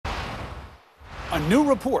A new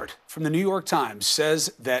report from the New York Times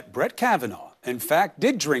says that Brett Kavanaugh, in fact,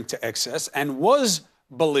 did drink to excess and was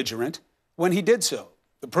belligerent when he did so.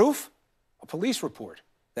 The proof? A police report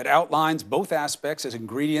that outlines both aspects as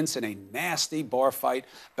ingredients in a nasty bar fight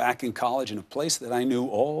back in college in a place that I knew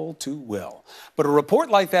all too well. But a report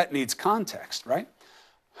like that needs context, right?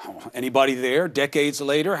 Anybody there decades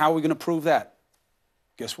later? How are we going to prove that?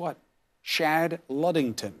 Guess what? Chad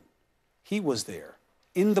Luddington. He was there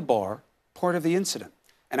in the bar, part of the incident.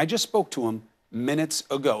 And I just spoke to him minutes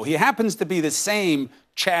ago. He happens to be the same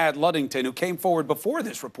Chad Luddington who came forward before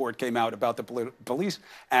this report came out about the police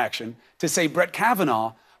action to say Brett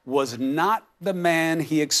Kavanaugh was not the man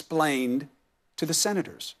he explained to the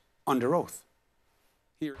senators under oath.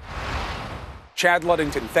 Here. Chad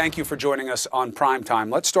Luddington, thank you for joining us on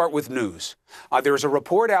Primetime. Let's start with news. There's a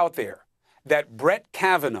report out there that Brett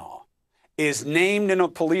Kavanaugh is named in a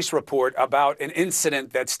police report about an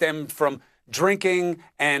incident that stemmed from drinking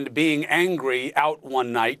and being angry out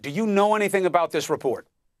one night. Do you know anything about this report?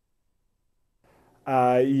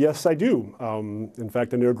 Yes, I do. In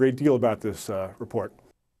fact, I know a great deal about this report.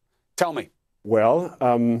 Tell me. Well,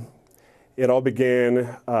 it all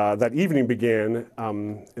began, that evening began,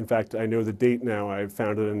 in fact, I know the date now. I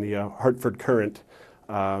found it in the Hartford Courant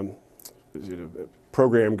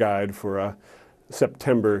program guide for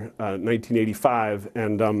September 1985.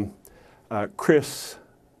 And Chris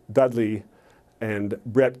Dudley and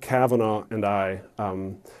Brett Kavanaugh and I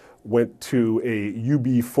went to a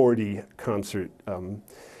UB40 concert.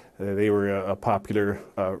 They were a popular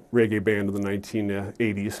reggae band of the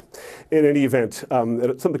 1980s. In any event,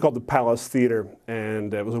 at something called the Palace Theater,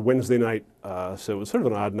 and it was a Wednesday night, so it was sort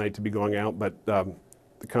of an odd night to be going out, but the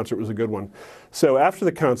concert was a good one. So after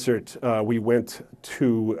the concert, we went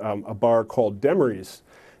to a bar called Demery's,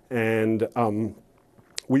 and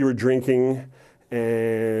we were drinking,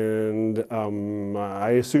 and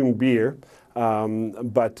I assumed beer,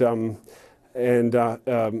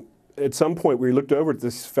 at some point, we looked over at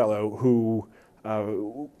this fellow who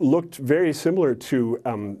looked very similar to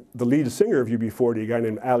the lead singer of UB40, a guy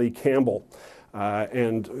named Ali Campbell.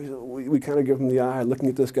 And we kind of give him the eye, looking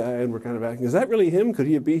at this guy, and we're kind of asking, is that really him? Could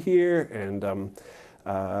he be here? And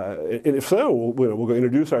if so, we'll go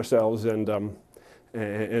introduce ourselves and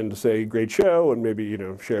say, great show, and maybe,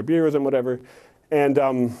 share a beer with him, whatever. And,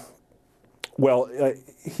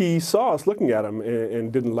 he saw us looking at him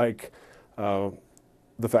and didn't like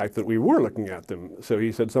the fact that we were looking at them. So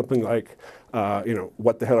he said something like,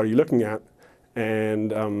 what the hell are you looking at?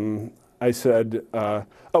 And I said, oh,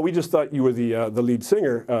 we just thought you were the lead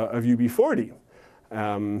singer of UB40.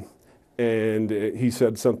 And he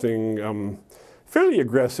said something fairly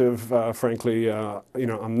aggressive, frankly,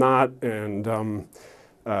 I'm not, and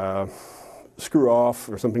screw off,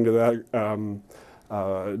 or something to that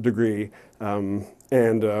degree.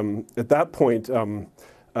 At that point,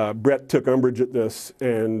 Brett took umbrage at this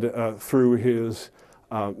and threw his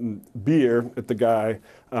beer at the guy.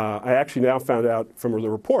 I actually now found out from the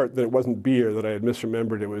report that it wasn't beer, that I had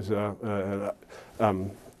misremembered. It was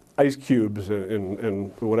ice cubes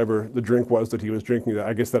and whatever the drink was that he was drinking.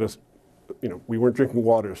 I guess that is, we weren't drinking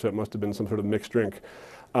water, so it must have been some sort of mixed drink.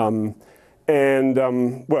 The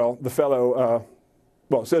fellow,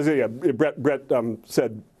 says, yeah, Brett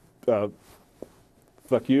said,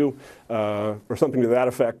 fuck you, or something to that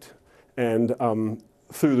effect, and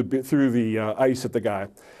threw the ice at the guy.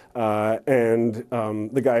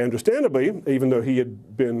 The guy, understandably, even though he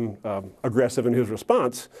had been aggressive in his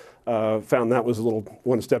response, found that was a little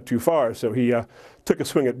one step too far. So he took a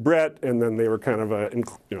swing at Brett, and then they were kind of,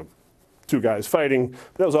 two guys fighting.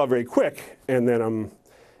 That was all very quick. And then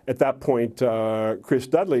at that point, Chris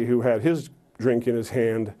Dudley, who had his drink in his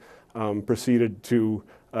hand, proceeded to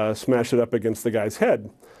smash it up against the guy's head.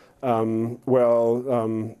 The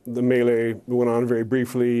melee went on very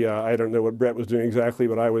briefly. I don't know what Brett was doing exactly,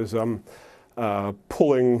 but I was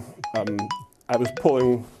pulling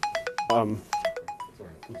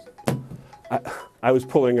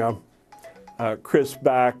Chris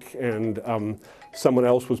back, and someone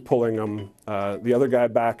else was pulling the other guy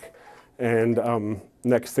back. And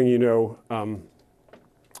next thing you know,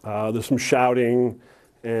 there's some shouting.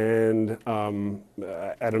 And I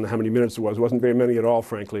don't know how many minutes it was. It wasn't very many at all,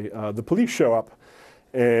 frankly. The police show up,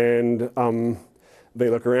 and they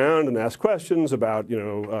look around and ask questions about,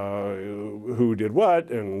 who did what.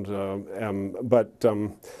 But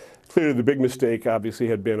clearly, the big mistake obviously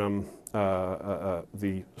had been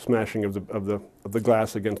the smashing of the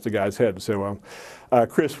glass against the guy's head. So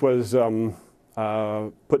Chris was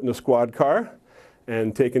put in a squad car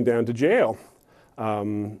and taken down to jail.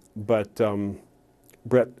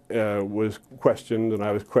 Brett was questioned, and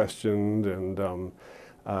I was questioned, and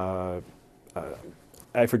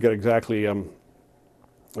I forget exactly how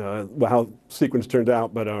the sequence turned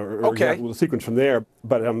out, but or exactly the sequence from there.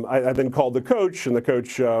 But I then called the coach, and the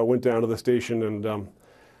coach went down to the station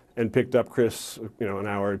and picked up Chris, an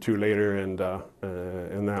hour or two later, and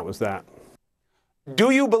that was that.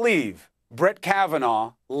 Do you believe Brett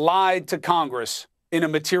Kavanaugh lied to Congress in a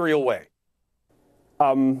material way?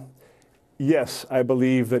 Yes, I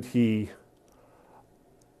believe that he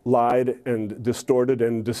lied and distorted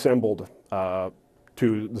and dissembled to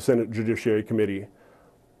the Senate Judiciary Committee.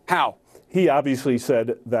 How? He obviously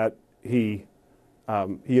said that he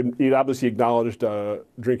obviously acknowledged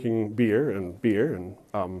drinking beer,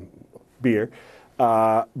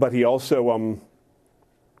 but he also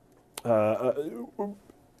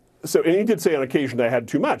and he did say on occasion I had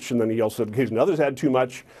too much, and then he also on occasion others had too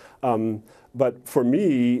much. But for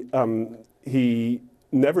me, he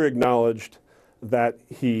never acknowledged that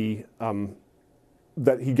he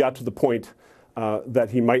got to the point that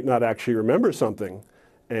he might not actually remember something.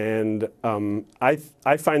 And I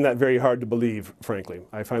find that very hard to believe, frankly.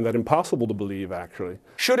 I find that impossible to believe, actually.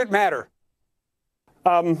 Should it matter?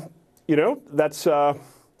 That's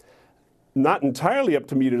not entirely up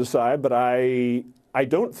to me to decide, but I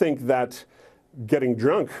don't think that getting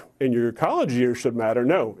drunk in your college years should matter.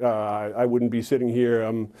 No, I wouldn't be sitting here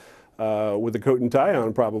with a coat and tie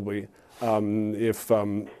on, probably, if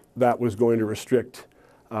that was going to restrict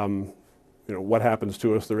what happens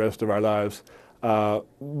to us the rest of our lives.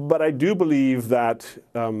 But I do believe that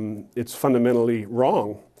it's fundamentally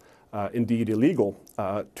wrong, indeed illegal,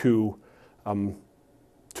 to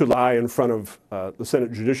lie in front of the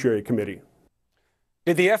Senate Judiciary Committee.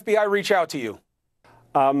 Did the FBI reach out to you?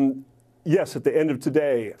 Yes, at the end of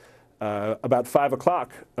today, about 5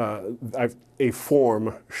 o'clock, a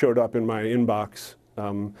form showed up in my inbox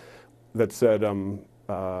that said,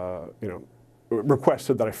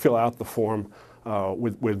 requested that I fill out the form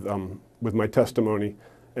with my testimony.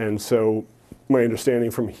 And so my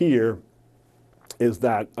understanding from here is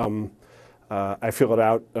that I fill it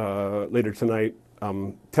out later tonight,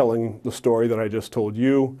 telling the story that I just told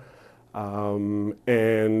you.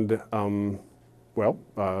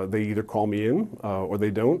 They either call me in or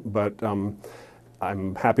they don't, but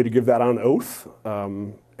I'm happy to give that on oath.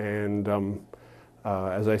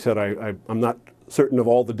 As I said, I'm not certain of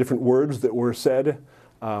all the different words that were said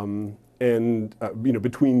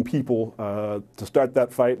between people to start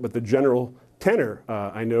that fight, but the general tenor,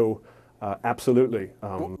 I know absolutely.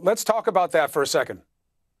 Let's talk about that for a second.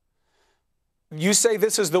 You say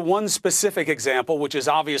this is the one specific example, which is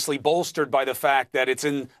obviously bolstered by the fact that it's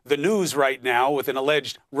in the news right now with an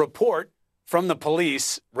alleged report from the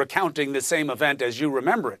police recounting the same event as you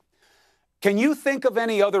remember it. Can you think of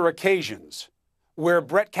any other occasions where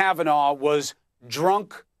Brett Kavanaugh was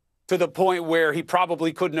drunk to the point where he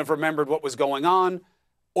probably couldn't have remembered what was going on,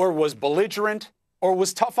 or was belligerent, or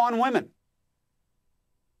was tough on women?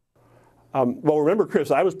 Well, remember, Chris,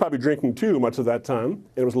 I was probably drinking too much of that time.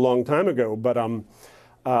 It was a long time ago, but and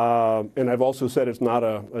I've also said it's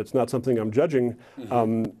not something I'm judging.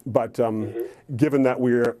 Given that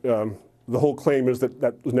the whole claim is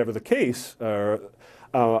that was never the case,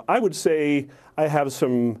 I would say I have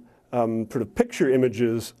some sort of picture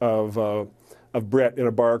images of Brett in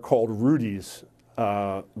a bar called Rudy's.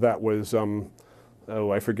 That was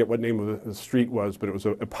I forget what name of the street was, but it was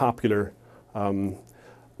a popular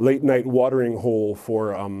late-night watering hole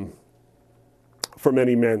for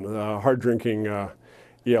many men, hard-drinking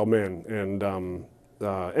Yale men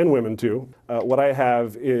and women too. What I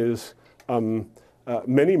have is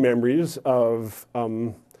many memories of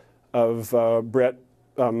Brett,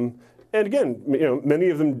 and again, many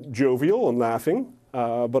of them jovial and laughing,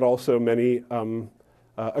 but also many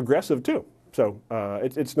aggressive too. So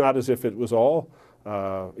it's not as if it was all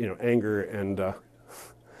anger and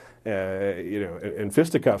and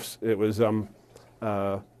fisticuffs. It was,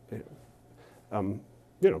 there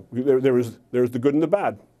was the good and the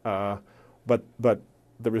bad, but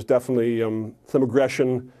there was definitely some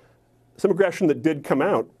aggression that did come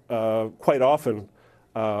out quite often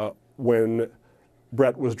when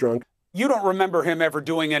Brett was drunk. You don't remember him ever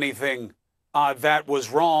doing anything that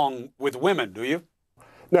was wrong with women, do you?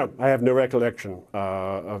 No, I have no recollection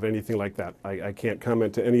of anything like that. I can't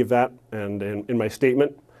comment to any of that, and in my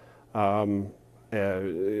statement that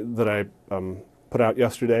I put out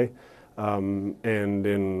yesterday, and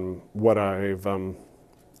in what I've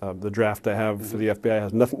the draft I have for the FBI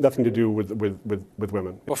has nothing to do with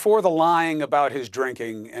women. Before the lying about his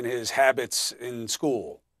drinking and his habits in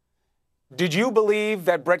school, did you believe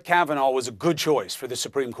that Brett Kavanaugh was a good choice for the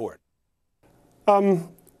Supreme Court?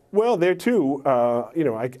 Well, there too,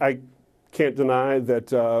 I can't deny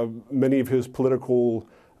that many of his political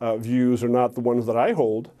views are not the ones that I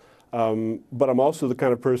hold, but I'm also the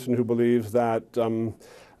kind of person who believes that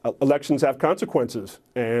elections have consequences,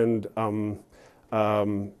 and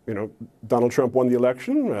Donald Trump won the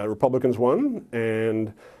election, Republicans won,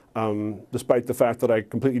 and despite the fact that I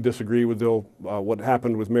completely disagree with what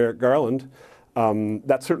happened with Merrick Garland,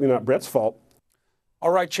 that's certainly not Brett's fault. All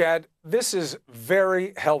right, Chad, this is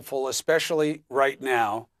very helpful, especially right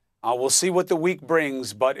now. We'll see what the week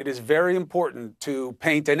brings, but it is very important to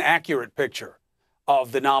paint an accurate picture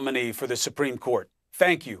of the nominee for the Supreme Court.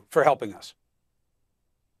 Thank you for helping us.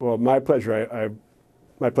 Well, my pleasure.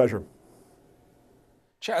 My pleasure.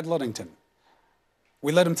 Chad Ludington.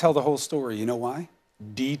 We let him tell the whole story. You know why?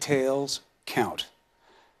 Details count.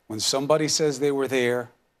 When somebody says they were there,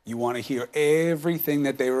 you want to hear everything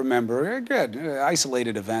that they remember. Good,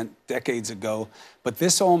 isolated event decades ago, but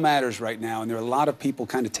this all matters right now, and there are a lot of people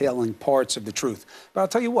kind of telling parts of the truth. But I'll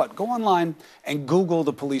tell you what, go online and Google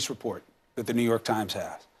the police report that the New York Times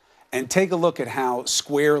has, and take a look at how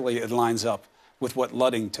squarely it lines up with what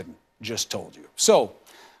Ludington just told you. So,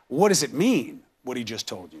 what does it mean, what he just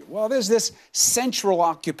told you? Well, there's this central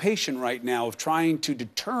occupation right now of trying to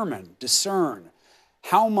discern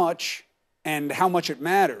how much it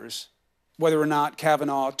matters whether or not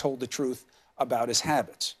Kavanaugh told the truth about his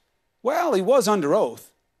habits. Well, he was under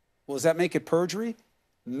oath. Well, does that make it perjury?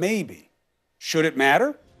 Maybe. Should it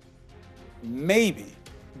matter? Maybe.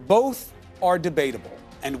 Both are debatable,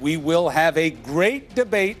 and we will have a great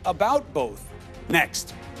debate about both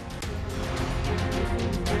next.